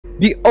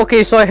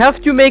Okay, so I have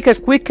to make a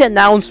quick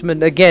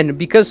announcement again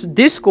because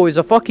Disco is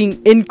a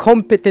fucking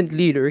incompetent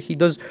leader. He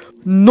does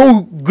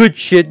no good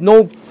shit,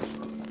 no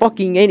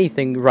fucking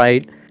anything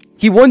right.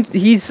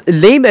 He's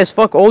lame as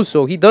fuck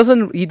also. He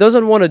doesn't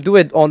want to do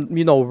it on,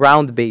 you know,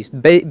 round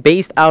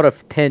based out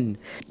of 10.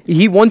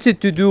 He wants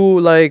it to do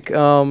like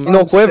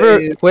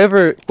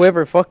whoever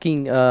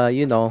fucking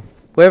you know,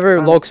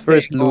 whoever logs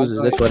first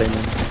loses. That's what I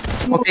mean.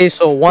 Okay,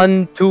 so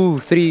 1, 2,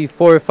 3,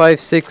 4, 5,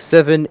 6,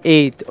 7,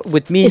 8.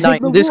 With me 9.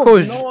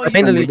 Disco's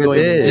finally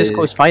joining.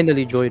 Disco's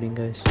finally joining,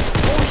 guys.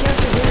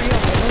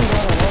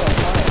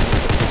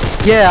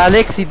 Yeah,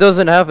 Alexi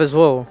doesn't have as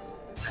well.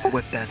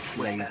 With that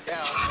slave.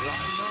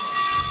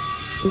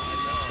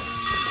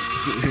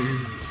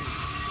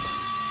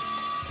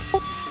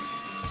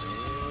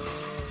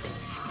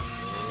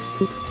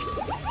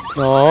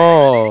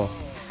 Oh.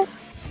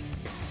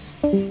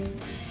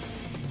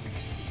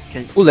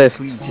 Who left?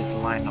 Please just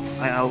line up.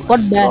 What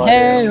the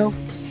hell?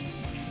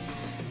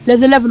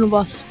 There's 11 of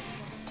us.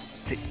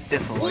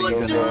 This one, you're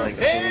gonna like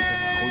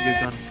hold your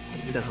gun.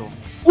 That's all.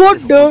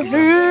 What the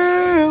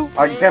hell?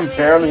 I can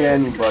barely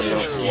anybody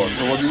else for.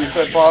 So what do you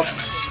say, Bob? Oh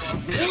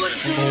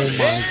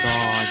my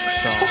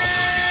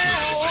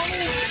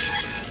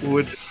god,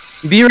 Wood.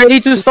 Be ready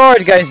to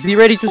start, guys. Be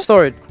ready to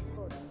start.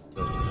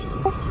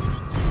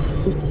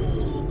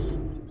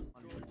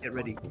 Get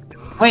ready.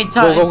 Wait,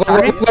 so Go, it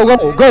started? go.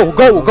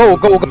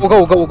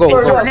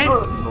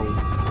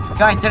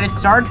 Guys, did it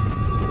start?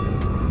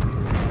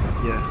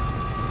 Yeah.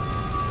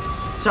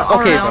 So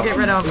Okay, alright, bro. I'll get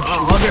rid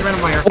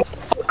of my What the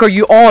fuck are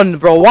you on,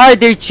 bro? Why are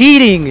they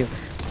cheating?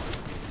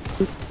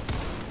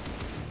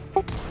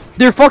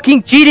 They're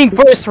fucking cheating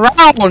first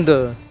round.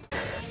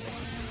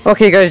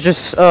 Okay, guys,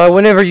 just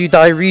whenever you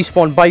die,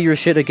 respawn, buy your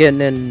shit again,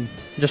 and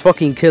just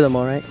fucking kill him,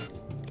 alright?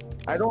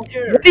 I don't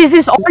care. What is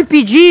this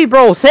RPG,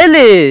 bro? Sell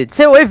it!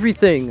 Sell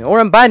everything, or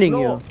I'm banning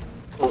you.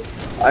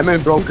 I'm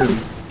in broken.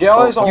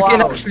 Yeah, is You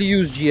can allowed. actually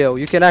use GL.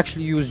 You can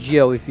actually use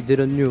GL if you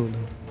didn't know.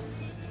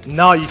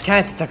 No, you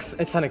can't.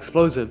 It's an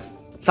explosive.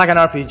 It's like an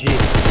RPG.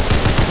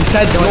 You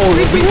said No,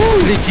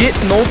 legit,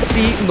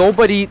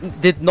 nobody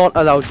did not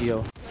allow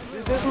GL.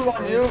 This isn't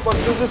on you, but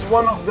this is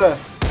one of the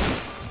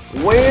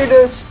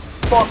weirdest,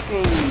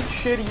 fucking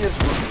shittiest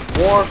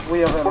wars we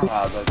have ever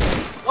had, I think.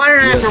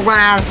 After 1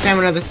 hour of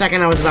stamina the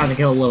second I was about to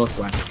kill Little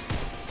Sweat.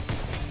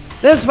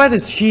 This fight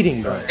is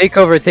cheating, bro. Take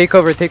cover, take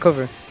cover, take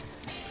cover.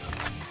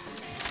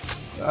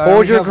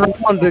 Hold your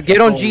ground. Get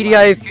on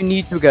GDI if you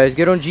need to, guys.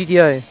 Get on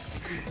GDI.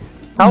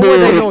 How would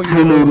I know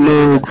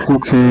you?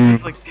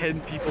 There's like 10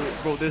 people,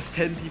 bro. There's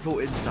 10 people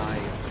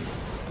inside.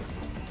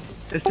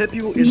 There's 10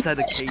 people inside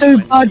the cave. too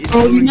bad,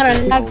 bro. You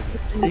gotta lag.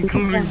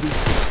 Including this.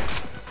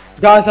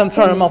 Guys, I'm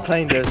sorry, I'm not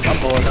playing this. I'm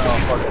bored.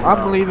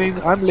 I'm leaving,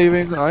 I am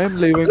leaving. Nah, I'm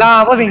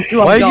leaving too.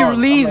 Why are you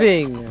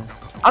leaving?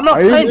 I'm not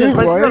Why are you playing this,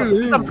 leaving? Why are but you it's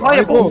leaving?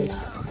 unplayable.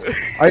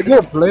 I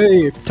go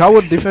play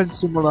Tower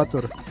Defense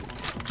Simulator.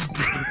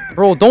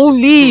 Bro,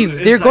 don't leave.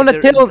 They're gonna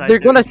They're tell. inside, They're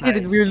gonna they're say that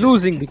inside. we're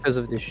losing because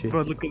of this shit.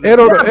 Bro, look at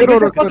Error, Yeah, because error,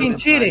 you're fucking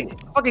cheating.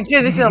 Fucking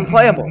cheating. This is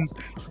unplayable.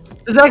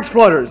 There's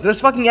exploders. There's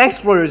fucking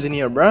exploders in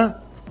here, bro.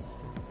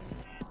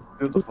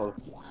 Beautiful.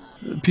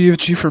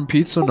 PFG from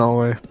Pizza? No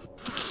way.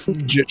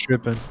 Jet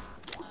tripping.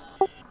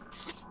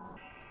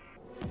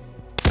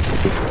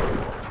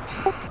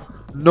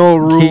 No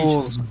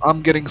rules.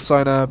 I'm getting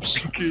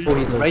synapse.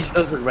 Rage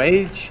doesn't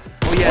rage.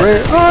 Oh yeah,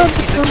 Wait,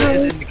 he's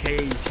in the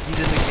cage. He's in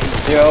the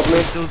cage. Yeah, help me.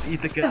 Those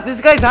eat the kid. This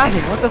guy's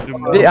hacking. What the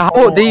fuck?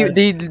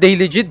 They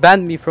legit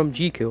banned me from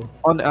Gkill.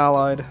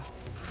 Unallied.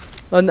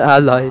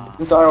 Unallied.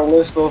 Entire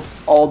list of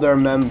all their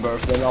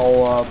members, then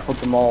I'll put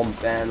them all on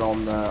ban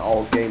on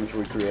all games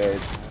we create.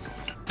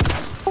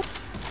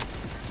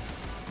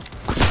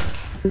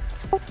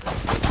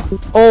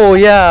 Oh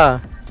yeah.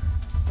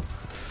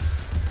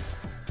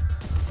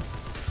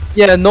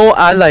 Yeah, no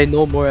ally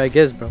no more, I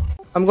guess, bro.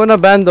 I'm gonna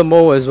ban the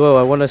Mo as well.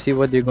 I wanna see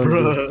what they're gonna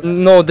do.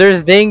 No,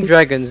 there's dang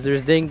dragons.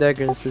 There's dang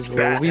dragons as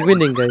well. We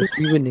winning, guys.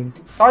 We winning.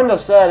 Kinda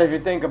sad if you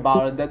think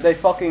about it, that they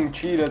fucking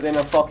cheated in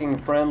a fucking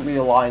friendly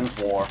alliance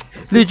war.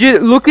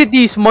 Legit, look at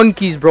these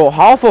monkeys, bro.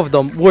 Half of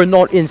them were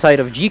not inside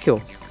of Gkill.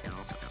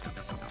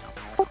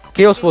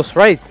 Chaos was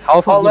right.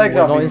 Half Our of them legs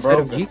were have not been inside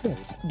of broken. Gkill.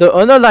 The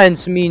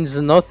unalliance means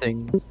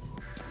nothing.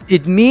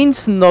 It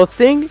means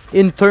nothing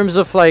in terms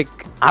of like,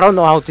 I don't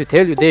know how to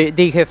tell you.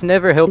 They have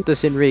never helped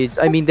us in raids.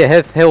 I mean, they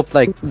have helped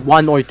like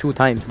 1 or 2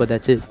 times, but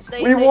that's it.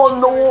 We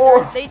won the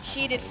war! They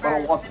cheated But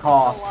at first. what And they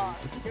cost? still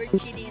lost. They were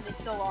cheating and they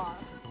still lost.